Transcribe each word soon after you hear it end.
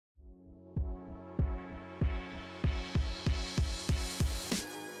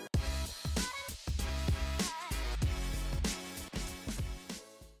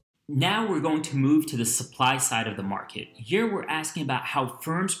Now we're going to move to the supply side of the market. Here we're asking about how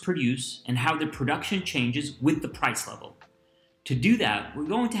firms produce and how their production changes with the price level. To do that, we're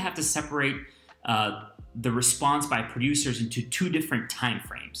going to have to separate the response by producers into two different time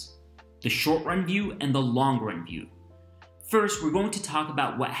frames, the short-run view and the long-run view. First, we're going to talk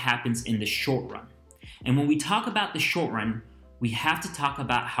about what happens in the short run. And when we talk about the short run, we have to talk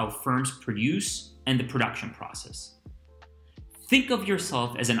about how firms produce and the production process. Think of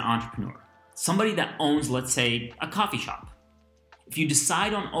yourself as an entrepreneur, somebody that owns, let's say, a coffee shop. If you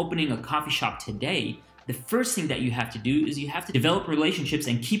decide on opening a coffee shop today, the first thing that you have to do is you have to develop relationships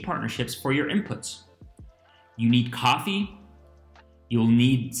and key partnerships for your inputs. You need coffee, you'll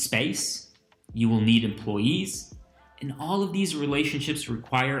need space, you will need employees, and all of these relationships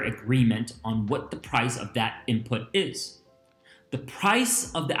require agreement on what the price of that input is. The price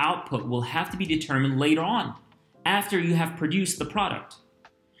of the output will have to be determined later on, after you have produced the product.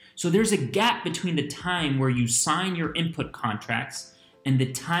 So there's a gap between the time where you sign your input contracts and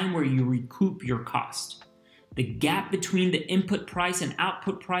the time where you recoup your cost. The gap between the input price and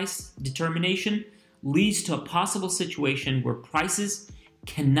output price determination leads to a possible situation where prices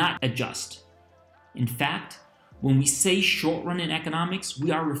cannot adjust. In fact, when we say short run in economics, we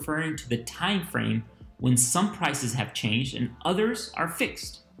are referring to the time frame when some prices have changed and others are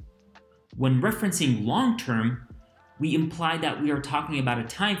fixed. When referencing long term, we imply that we are talking about a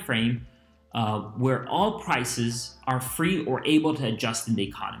time frame where all prices are free or able to adjust in the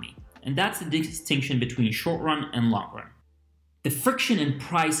economy. And that's the distinction between short run and long run. The friction in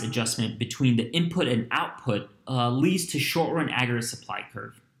price adjustment between the input and output leads to short run aggregate supply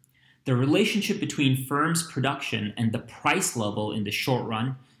curve. The relationship between firms' production and the price level in the short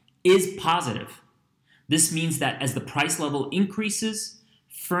run is positive. This means that as the price level increases,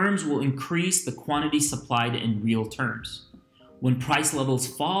 firms will increase the quantity supplied in real terms. When price levels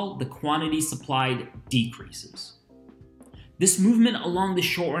fall, the quantity supplied decreases. This movement along the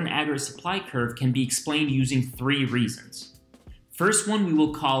short-run aggregate supply curve can be explained using three reasons. First one we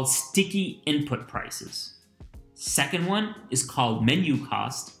will call sticky input prices. Second one is called menu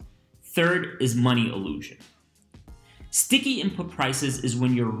cost. Third is money illusion. Sticky input prices is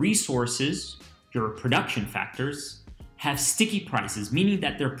when your resources, your production factors, have sticky prices, meaning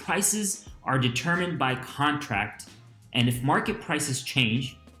that their prices are determined by contract, and if market prices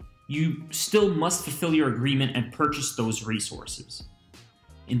change, you still must fulfill your agreement and purchase those resources.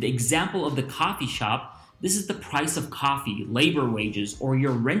 In the example of the coffee shop, this is the price of coffee, labor wages, or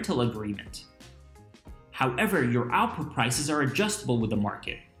your rental agreement. However, your output prices are adjustable with the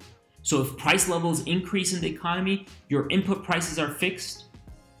market. So if price levels increase in the economy, your input prices are fixed,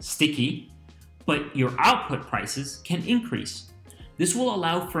 sticky, but your output prices can increase. This will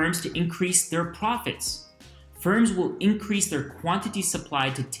allow firms to increase their profits. Firms will increase their quantity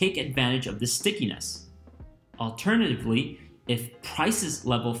supplied to take advantage of the stickiness. Alternatively, if prices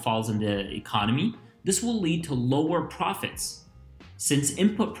level falls in the economy, this will lead to lower profits. Since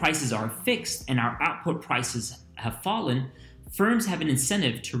input prices are fixed and our output prices have fallen, firms have an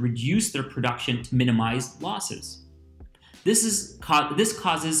incentive to reduce their production to minimize losses. This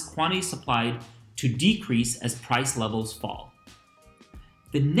causes quantity supplied to decrease as price levels fall.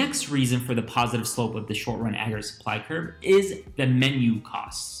 The next reason for the positive slope of the short-run aggregate supply curve is the menu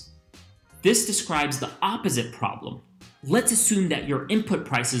costs. This describes the opposite problem. Let's assume that your input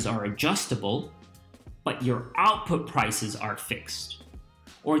prices are adjustable, but your output prices are fixed,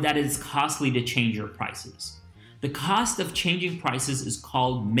 or that it is costly to change your prices. The cost of changing prices is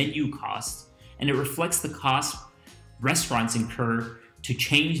called menu cost, and it reflects the cost restaurants incur to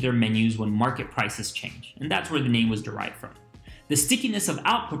change their menus when market prices change, and that's where the name was derived from. The stickiness of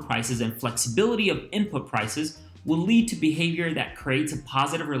output prices and flexibility of input prices will lead to behavior that creates a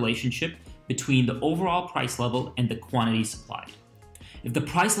positive relationship between the overall price level and the quantity supplied. If the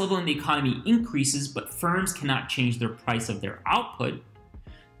price level in the economy increases but firms cannot change their price of their output,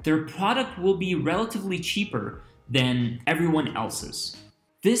 their product will be relatively cheaper than everyone else's.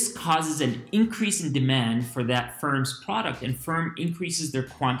 This causes an increase in demand for that firm's product, and firm increases their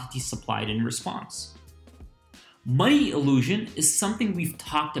quantity supplied in response. Money illusion is something we've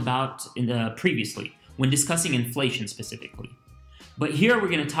talked about previously when discussing inflation specifically. But here we're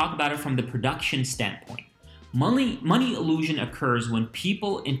going to talk about it from the production standpoint. Money illusion occurs when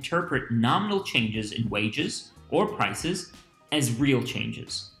people interpret nominal changes in wages or prices as real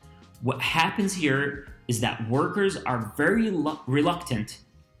changes. What happens here is that workers are very reluctant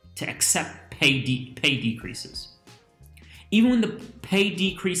to accept pay decreases. Even when the pay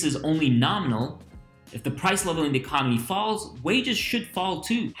decrease is only nominal, If the price level in the economy falls, wages should fall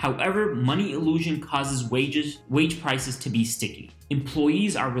too. However, money illusion causes wage prices to be sticky.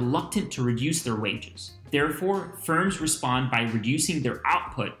 Employees are reluctant to reduce their wages. Therefore, firms respond by reducing their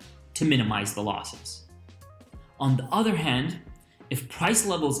output to minimize the losses. On the other hand, if price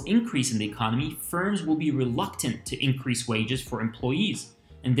levels increase in the economy, firms will be reluctant to increase wages for employees,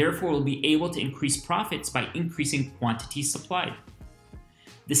 and therefore will be able to increase profits by increasing quantities supplied.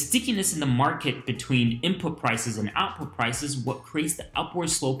 The stickiness in the market between input prices and output prices is what creates the upward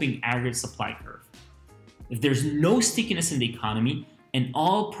sloping aggregate supply curve. If there's no stickiness in the economy and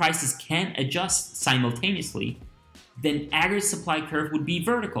all prices can adjust simultaneously, then aggregate supply curve would be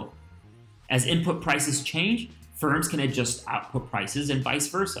vertical. As input prices change, firms can adjust output prices and vice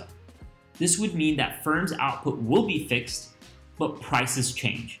versa. This would mean that firms' output will be fixed, but prices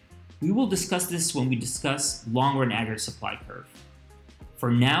change. We will discuss this when we discuss long-run aggregate supply curve. For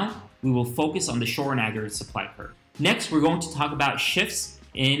now, we will focus on the short-run aggregate supply curve. Next, we're going to talk about shifts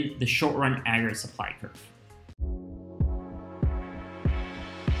in the short-run aggregate supply curve.